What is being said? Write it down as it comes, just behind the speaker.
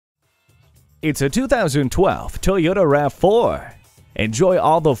It's a 2012 Toyota RAV4. Enjoy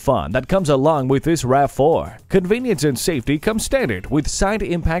all the fun that comes along with this RAV4. Convenience and safety come standard with side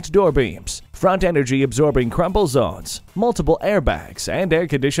impact door beams, front energy absorbing crumple zones, multiple airbags, and air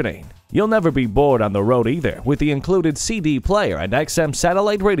conditioning. You'll never be bored on the road either with the included CD player and XM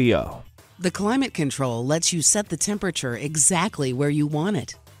satellite radio. The climate control lets you set the temperature exactly where you want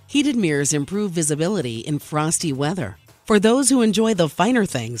it. Heated mirrors improve visibility in frosty weather. For those who enjoy the finer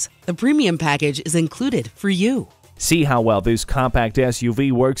things, the premium package is included for you. See how well this compact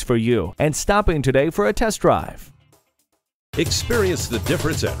SUV works for you and stop in today for a test drive. Experience the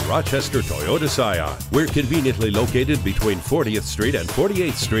difference at Rochester Toyota Scion. We're conveniently located between 40th Street and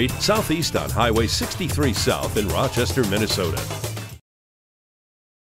 48th Street, southeast on Highway 63 South in Rochester, Minnesota.